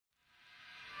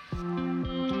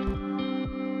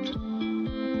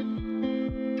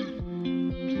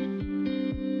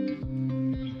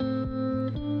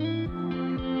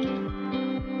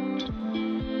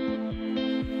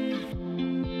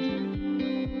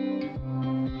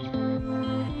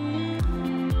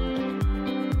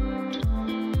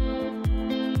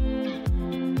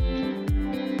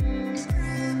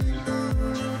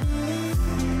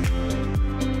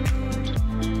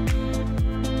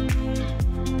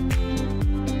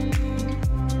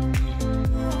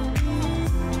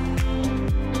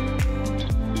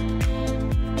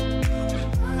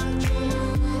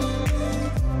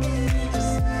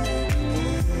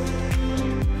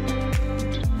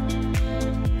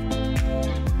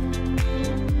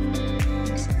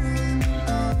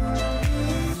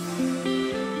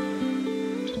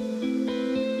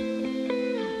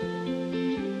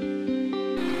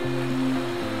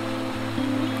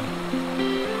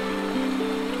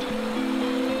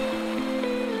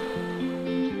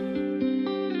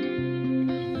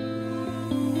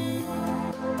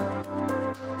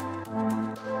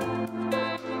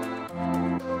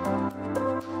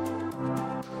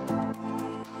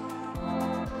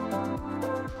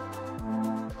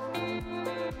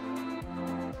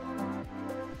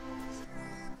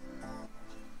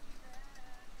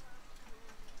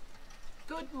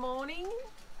morning.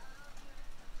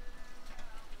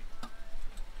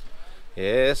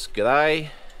 Yes, g'day.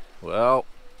 Well,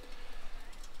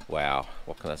 wow,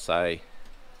 what can I say?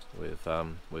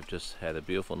 We've just had a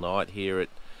beautiful night here at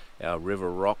our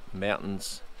Riverrock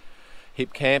Mountains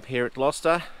Hipcamp here at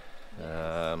Gloucester.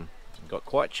 Got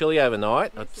quite chilly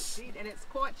overnight. Yes, it did, and it's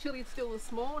quite chilly still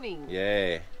this morning.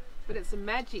 Yeah. But it's a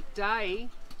magic day.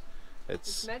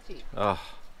 It's magic. Oh.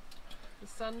 The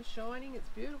sun's shining, it's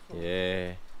beautiful.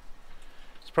 Yeah.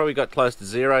 It's probably got close to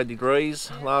 0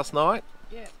 degrees last night.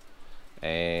 Yeah.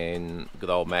 And good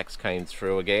old Max came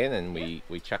through again, and we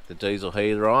chucked the diesel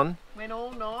heater on. Went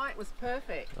all night, it was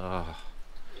perfect. Oh.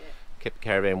 Yeah. Kept the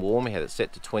caravan warm. We had it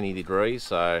set to 20 degrees,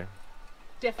 so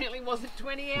definitely wasn't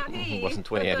 20 out here. It wasn't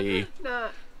 20 out here. No.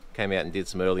 Came out and did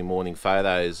some early morning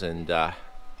photos, and yeah,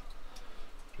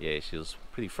 she was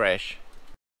pretty fresh.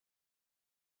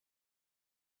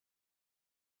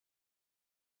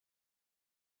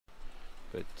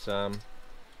 But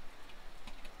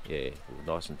yeah, we were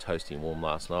nice and toasty and warm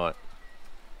last night.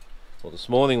 Well, this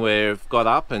morning we've got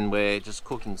up and we're just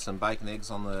cooking some bacon eggs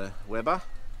on the Weber.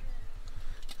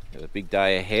 Got a big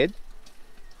day ahead.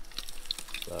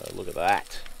 So look at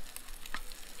that.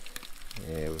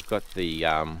 Yeah, we've got the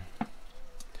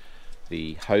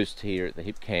host here at the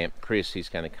Hipcamp, Chris. He's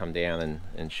going to come down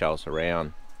and show us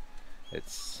around.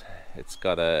 It's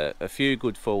got a few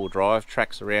good four-wheel drive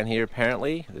tracks around here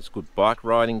apparently. There's good bike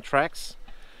riding tracks.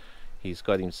 He's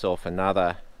got himself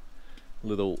another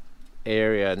little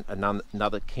area,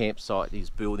 another campsite he's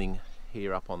building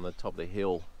here up on the top of the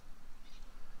hill.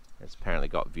 It's apparently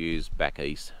got views back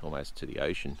east, almost to the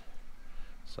ocean.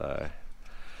 So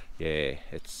yeah,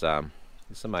 it's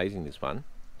amazing, this one.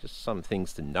 Just some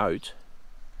things to note.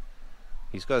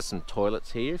 He's got some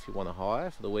toilets here if you want to hire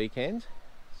for the weekend.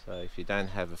 So if you don't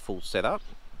have a full setup,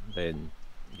 then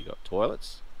you got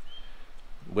toilets.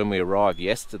 When we arrived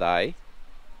yesterday,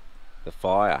 the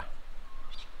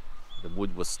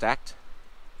wood was stacked.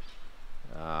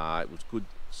 It was good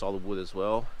solid wood as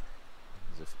well.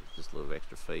 There's just a little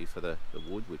extra fee for the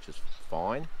wood, which is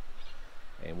fine.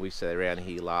 And we sat around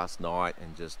here last night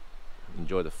and just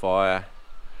enjoyed the fire.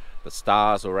 The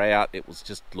stars were out. It was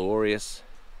just glorious.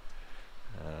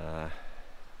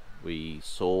 We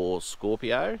saw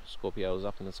Scorpio. Scorpio was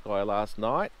up in the sky last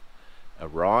night.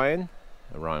 Orion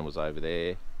was over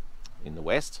there in the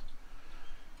west.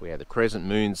 We had the crescent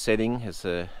moon setting as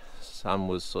the sun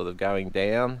was sort of going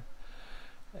down,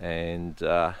 and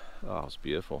oh, it was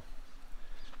beautiful.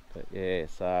 But yeah,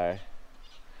 so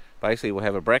basically we'll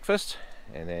have a breakfast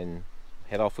and then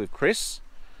head off with Chris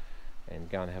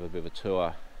and go and have a bit of a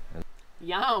tour.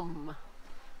 Yum!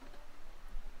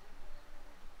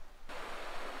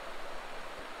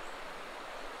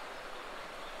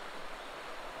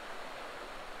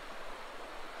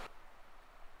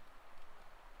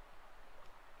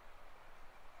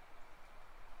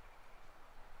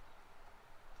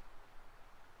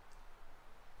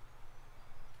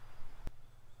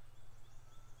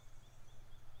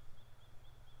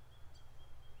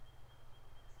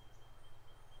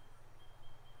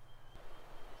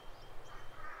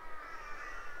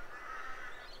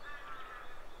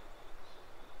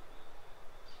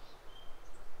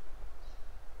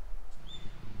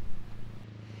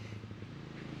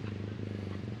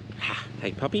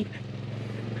 Hey puppy.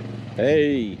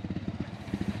 Hey.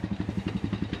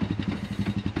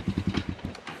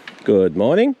 Good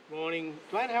morning. Morning,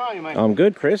 Glenn. How are you, mate? I'm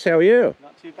good, Chris. How are you?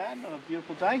 Not too bad. Not a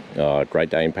beautiful day. Oh, great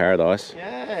day in paradise.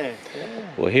 Yeah.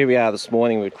 Well, here we are this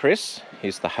morning with Chris.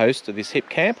 He's the host of this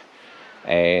Hipcamp,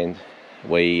 and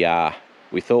we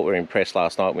thought we were impressed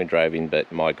last night when we drove in,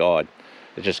 but my God,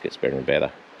 it just gets better and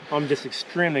better. I'm just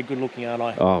extremely good looking, aren't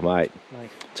I? Oh, mate.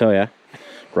 Tell ya.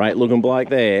 Great looking bloke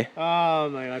there. Oh,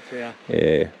 mate, I tell ya.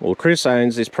 Yeah. Well, Chris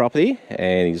owns this property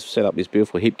and he's set up this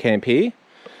beautiful Hipcamp here.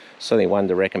 Certainly one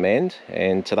to recommend.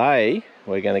 And today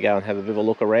we're going to go and have a bit of a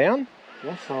look around.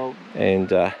 Yes, I'll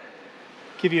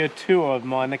give you a tour of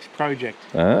my next project.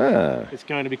 Ah. It's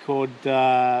going to be called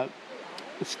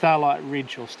Starlight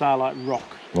Ridge or Starlight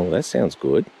Rock. Well, that sounds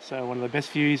good. So one of the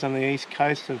best views on the east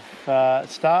coast of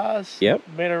stars, yep,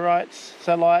 meteorites,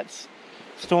 satellites,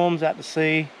 storms out to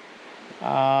sea.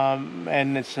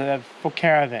 And it's for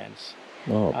caravans.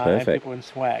 Oh, perfect. And people in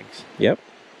swags. Yep.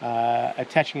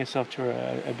 Attaching yourself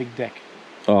to a big deck.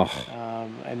 Oh.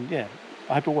 And yeah,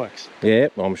 I hope it works. Yeah,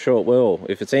 I'm sure it will.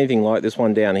 If it's anything like this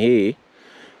one down here,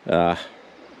 you'll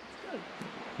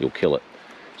kill it.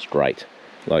 It's great.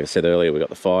 Like I said earlier, we got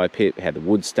the fire pit, we had the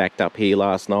wood stacked up here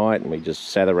last night, and we just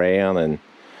sat around and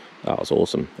oh, it was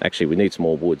awesome. Actually, we need some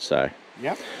more wood, so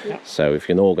Yep. So if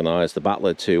you can organise the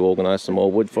butler to organise some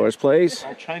more wood for us, please.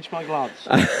 I'll change my gloves.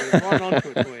 Right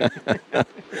onto it for you.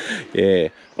 Yeah.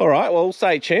 All right, well,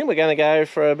 stay tuned. We're going to go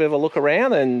for a bit of a look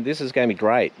around, and this is going to be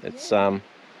great. It's,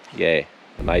 yeah,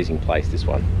 amazing place, this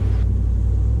one.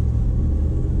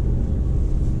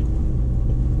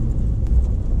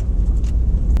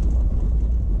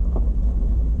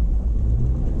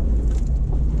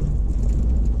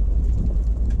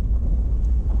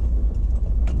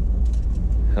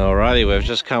 Alrighty, we've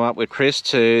just come up with Chris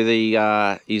to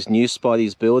the his new spot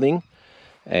he's building,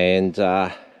 and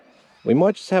we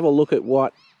might just have a look at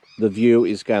what the view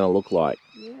is going to look like.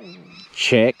 Yeah.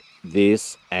 Check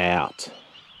this out.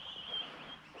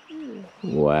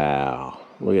 Wow,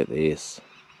 look at this.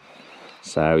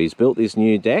 So he's built this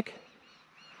new deck,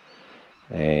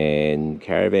 and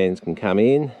caravans can come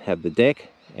in, have the deck,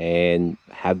 and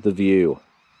have the view.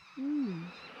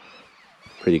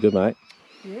 Pretty good, mate.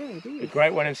 Yeah, it is.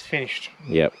 Great when it's finished.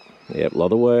 Yep, a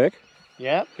lot of work.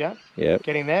 Yep.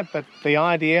 Getting there, but the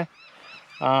idea,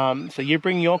 so you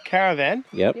bring your caravan,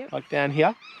 like down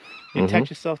here, you attach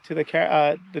yourself to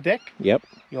the deck. Yep.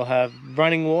 You'll have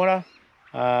running water,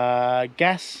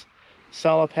 gas,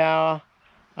 solar power.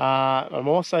 I'm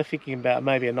also thinking about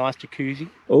maybe a nice jacuzzi.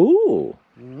 Ooh.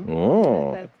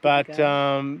 Oh. That's But good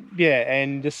going. yeah,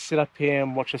 and just sit up here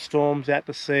and watch the storms out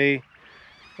to sea,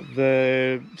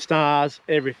 the stars,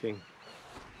 everything.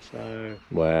 So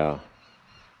Wow.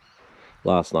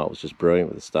 Last night was just brilliant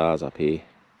with the stars up here.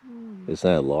 There's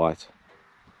no light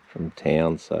from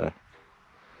town, so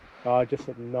just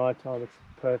at night time it's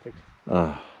perfect.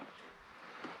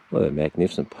 what a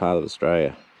magnificent part of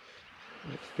Australia.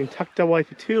 It's been tucked away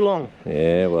for too long.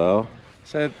 Yeah, well.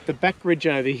 So the back ridge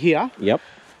over here, Yep.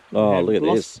 Oh, have look at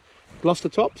this. Gloucester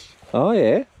tops Oh,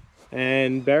 yeah.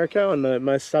 and Barraco on the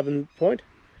most southern point.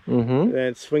 Mm-hmm. And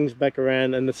it swings back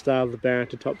around and the Star of the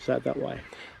Barrington tops out that way.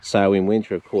 So in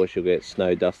winter, of course, you'll get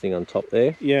snow dusting on top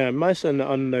there. Yeah, most on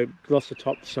the Gloucester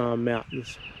tops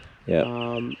mountains.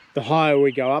 Yeah. The higher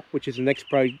we go up, which is the next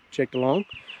project along,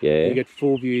 Yeah. you get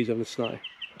full views of the snow.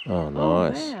 Oh,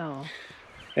 nice. Oh, wow.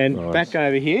 And Nice. back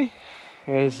over here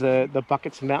is the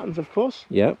Buckets Mountains, of course.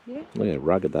 Yep. Yeah. Look how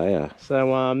rugged they are.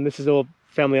 So this is all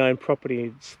family-owned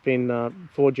property. It's been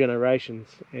 4 generations,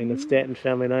 and it's Stanton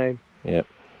family name. Yep.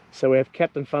 So we have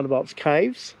Captain Thunderbolt's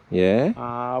Caves,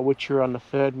 Yeah. which are on the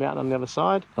 3rd mountain on the other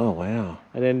side. Oh, wow.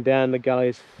 And then down the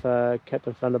gullies for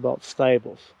Captain Thunderbolt's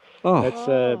Stables. Oh, That's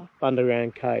an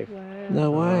underground cave. Wow.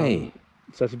 no way.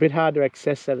 So it's a bit hard to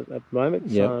access that at the moment.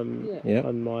 Yep. Yep.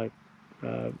 On my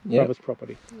brother's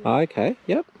property. Oh, okay.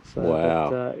 Yep. So, Wow.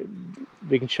 but,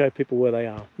 we can show people where they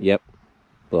are. Yep.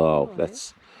 Well, Oh,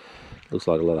 that's looks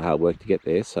like a lot of hard work to get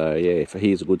there. So yeah,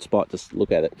 here's a good spot to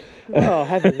look at it. Well,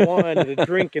 have a wine and a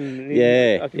drink, and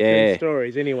Yeah, I can tell yeah. you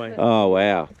stories anyway. Oh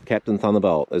wow, Captain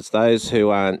Thunderbolt. It's those who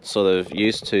aren't sort of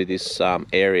used to this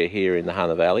area here in the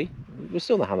Hunter Valley. We're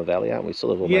still in the Hunter Valley, aren't we?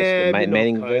 Sort of almost Yeah, the mid-North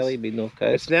Manning Coast. Valley, mid-North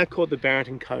Coast. It's now called the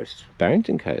Barrington Coast.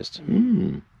 Barrington Coast.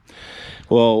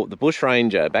 Well, the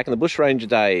Bushranger, back in the Bushranger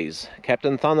days,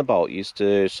 Captain Thunderbolt used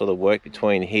to sort of work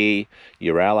between here,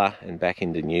 Uralla, and back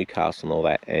into Newcastle and all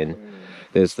that. And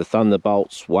there's the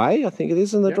Thunderbolt's Way, I think it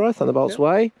is in the drive, Thunderbolt's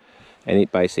Way. And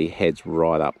it basically heads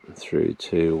right up through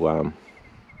to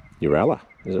Uralla.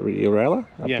 Is it Uralla?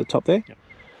 Up the top there? Yep.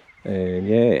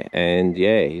 And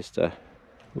yeah, he used to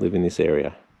live in this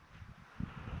area.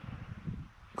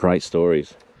 Great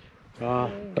stories.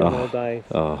 Good old days.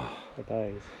 Oh. The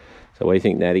days. So what do you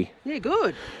think, Natty? Yeah,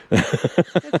 good.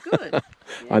 That's good.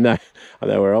 I know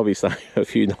we're obviously a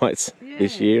few nights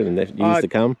this year and the years to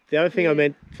come. The other thing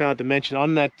I failed to mention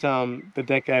on that the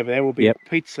deck over there will be a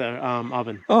pizza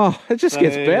oven. Oh, it just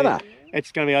gets better.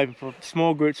 It's going to be open for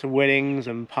small groups of weddings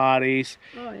and parties,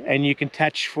 and you can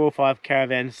attach 4 or 5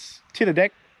 caravans to the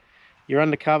deck. You're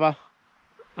undercover,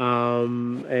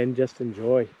 and just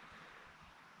enjoy.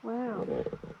 Wow.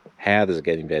 How does it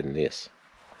get any better than this?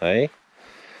 Hey,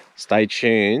 stay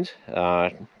tuned.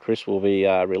 Chris will be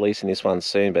releasing this one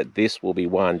soon, but this will be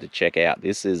one to check out.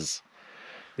 This is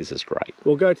great.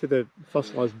 We'll go to the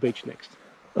fossilised beach next,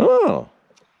 Oh,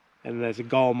 and there's a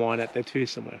gold mine out there too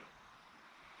somewhere,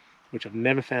 which I've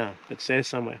never found. It says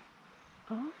somewhere.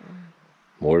 Oh.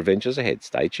 more adventures ahead.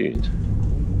 Stay tuned.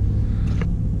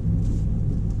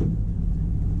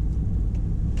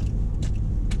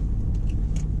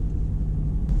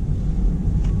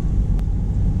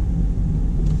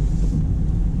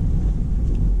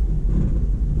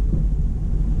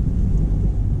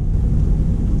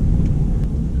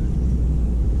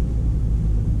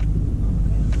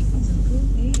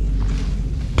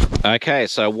 Okay,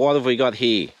 so what have we got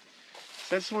here?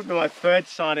 this would be my third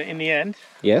site in the end.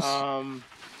 Yes.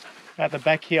 At the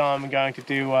back here, I'm going to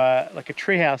do like a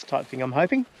treehouse type thing, I'm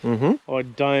hoping, or a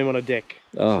dome on a deck.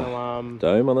 Oh, So,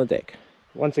 dome on a deck.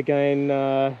 once again,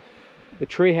 the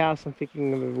treehouse, I'm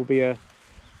thinking there will be a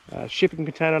shipping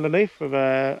container underneath with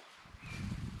a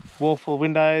wall full of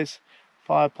windows,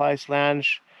 fireplace,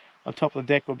 lounge. On top of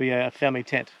the deck will be a family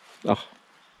tent. Oh,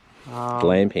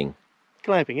 glamping.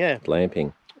 Glamping, yeah.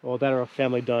 Glamping. Or that or a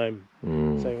family dome, so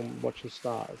you can watch the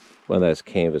stars. One of those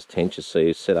canvas tents you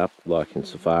see set up like in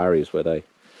safaris where they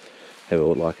have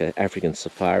like an African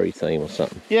safari theme or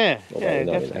something. Yeah, Although yeah,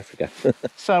 not definitely. in Africa.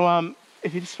 So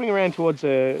if you just swing around towards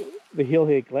the hill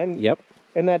here, Glenn. Yep.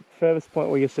 In that furthest point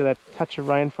where you see that touch of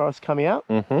rainforest coming out,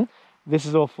 this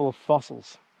is all full of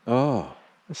fossils. Oh.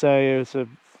 So it was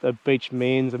a beach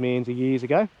millions and millions of years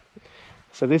ago.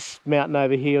 So this mountain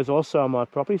over here is also on my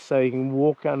property, so you can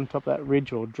walk on top of that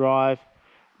ridge or drive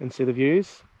and see the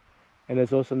views. And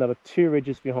there's also another 2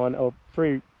 ridges behind, or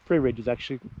three ridges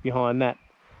actually behind that.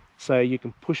 So you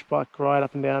can push bike ride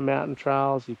up and down mountain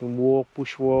trails, you can walk,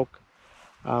 bushwalk,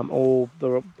 all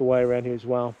the way around here as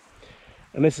well.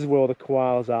 And this is where all the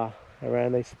koalas are,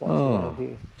 around these spots around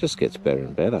here. Just gets better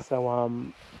and better. So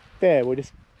yeah, we'll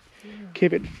just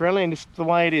keep it friendly and just the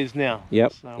way it is now.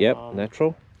 Yep, So, yep,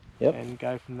 natural. Yep. And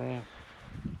go from there.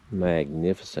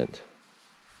 Magnificent.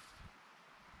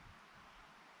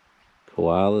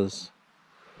 Koalas,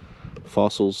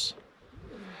 fossils.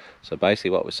 So basically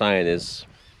what we're saying is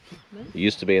it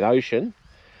used to be an ocean,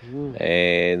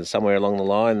 and somewhere along the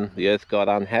line the earth got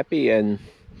unhappy and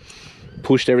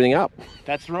pushed everything up.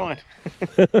 That's right.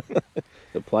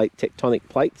 The tectonic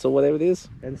plates or whatever it is.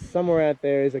 And somewhere out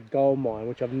there is a gold mine,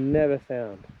 which I've never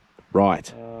found.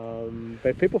 Right.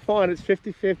 But people find it's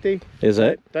 50-50. Is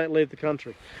it? Don't leave the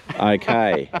country.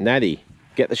 Okay. Natty,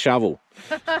 get the shovel.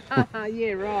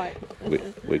 Yeah, right.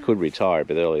 We could retire a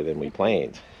bit earlier than we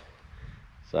planned.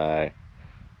 So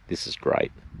this is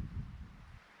great.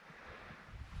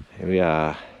 Here we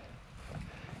are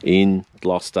in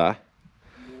Gloucester,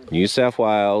 New South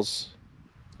Wales,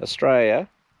 Australia,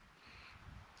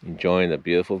 enjoying the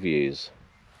beautiful views.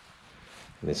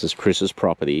 And this is Chris's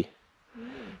property.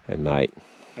 And mate,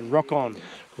 And rock on.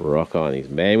 rock on. He's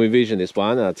man with vision, this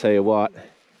one. And I'll tell you what,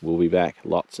 we'll be back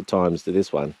lots of times to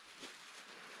this one.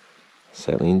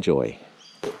 Certainly enjoy.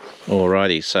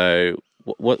 Alrighty, so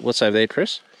what's over there,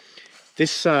 Chris?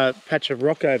 This patch of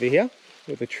rock over here,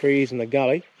 with the trees and the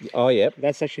gully, Oh, yep.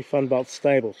 that's actually Funbolt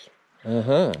Stables.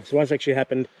 Uh-huh. So what's actually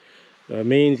happened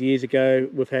millions of years ago,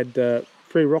 we've had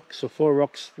 3 rocks or 4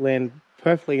 rocks land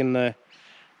perfectly in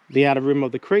the outer rim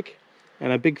of the creek,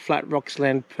 and a big flat rocks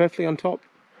land perfectly on top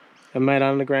and made an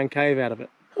underground cave out of it.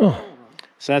 Oh.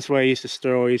 So that's where I used to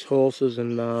store all these horses,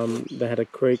 and they had a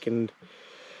creek, and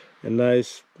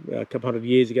those a couple hundred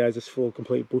years ago was just full of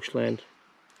complete bushland,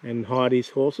 and hide these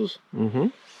horses. Mm-hmm.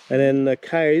 And then the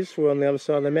caves were on the other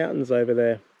side of the mountains over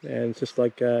there, and it's just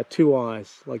like 2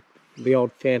 eyes, like the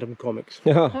old Phantom comics.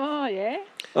 Oh, yeah.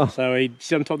 So he'd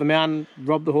sit on top of the mountain,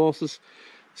 rob the horses,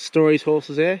 store his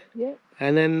horses there, Yep.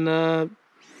 and then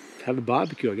have a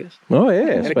barbecue, I guess. Oh, yeah, I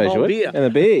And a suppose you cold would. beer. And a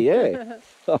beer, yeah.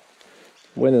 Oh,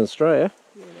 when in Australia.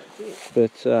 Yeah, that's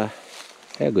it. But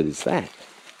how good is that?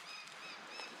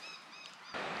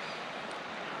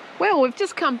 Well, we've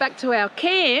just come back to our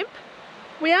camp.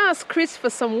 We asked Chris for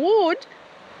some wood,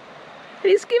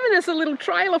 and he's given us a little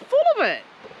trailer full of it.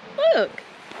 Look,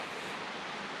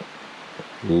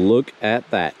 Look at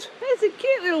that. there's a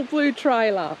cute little blue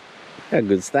trailer. How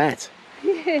good's that?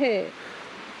 Yeah.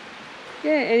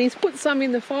 Yeah, and he's put some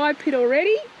in the fire pit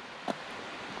already.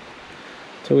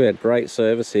 So we had great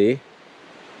service here.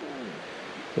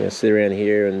 We're gonna sit around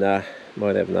here and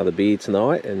might have another beer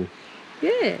tonight and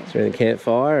Yeah. sit around the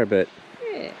campfire, but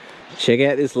Yeah. check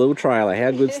out this little trailer.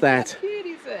 How good's How that? cute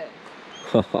is it?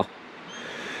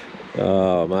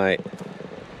 Oh, mate.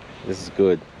 This is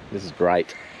good. This is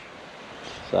great.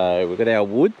 So we've got our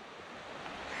wood.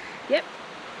 Yep.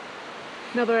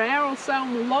 Another hour or so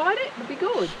and we'll light it. It'll be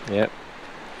good. Yep.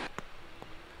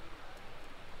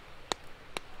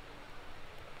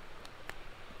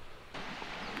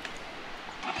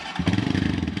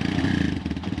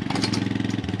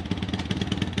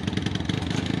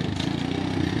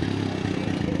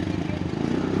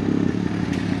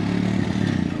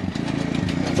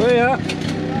 See ya.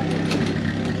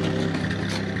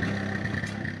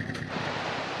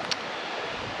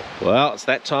 Well, it's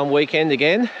that time weekend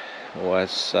again.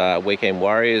 Us weekend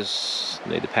warriors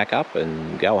need to pack up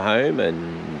and go home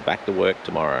and back to work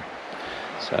tomorrow.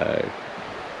 So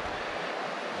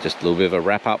just a little bit of a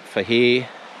wrap up for here.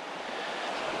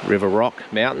 Riverrock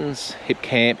Mountains,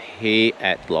 Hipcamp here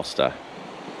at Gloucester.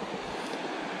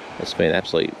 It's been an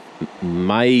absolutely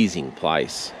amazing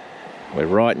place. We're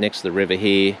right next to the river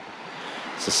here.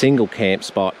 It's a single camp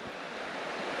spot.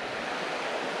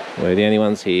 We're the only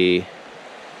ones here.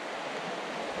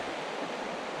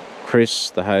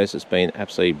 Chris, the host, has been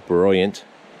absolutely brilliant.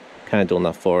 Can't do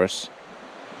enough for us.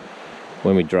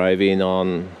 When we drove in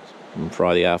on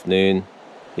Friday afternoon,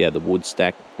 you had the wood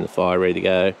stacked and the fire ready to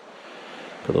go.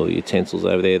 Got all the utensils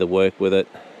over there to work with it.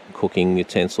 Cooking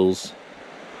utensils.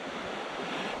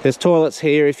 There's toilets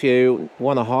here if you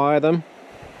want to hire them.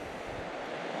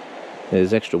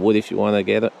 There's extra wood if you want to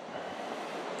get it.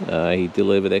 He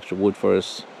delivered extra wood for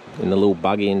us in the little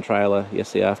buggy and trailer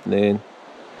yesterday afternoon.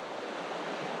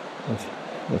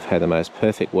 We've had the most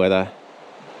perfect weather.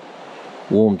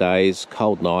 Warm days,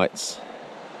 cold nights.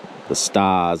 The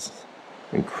stars,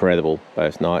 incredible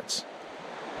both nights.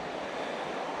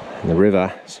 And the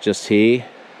river is just here.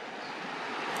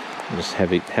 You just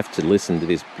have to listen to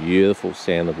this beautiful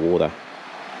sound of water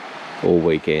all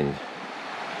weekend.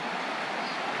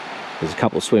 There's a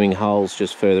couple of swimming holes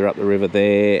just further up the river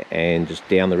there, and just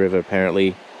down the river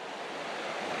apparently.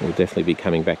 We'll definitely be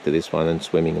coming back to this one and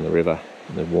swimming in the river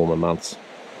in the warmer months.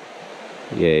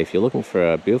 Yeah, if you're looking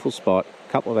for a beautiful spot,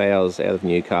 a couple of hours out of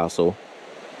Newcastle,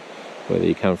 whether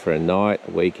you come for a night,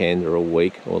 a weekend, or a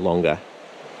week or longer,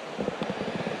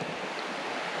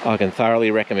 I can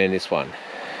thoroughly recommend this one.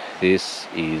 This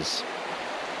is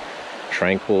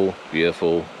tranquil,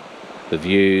 beautiful. The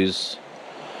views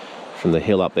from the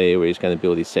hill up there where he's going to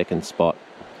build his second spot.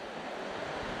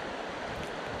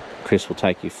 Chris will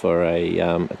take you for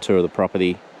a tour of the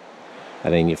property,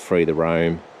 and then you're free to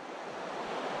roam.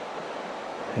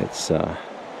 It's,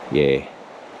 yeah,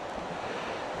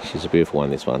 she's a beautiful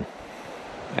one, this one.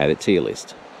 Add it to your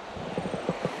list.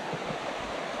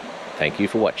 Thank you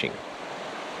for watching.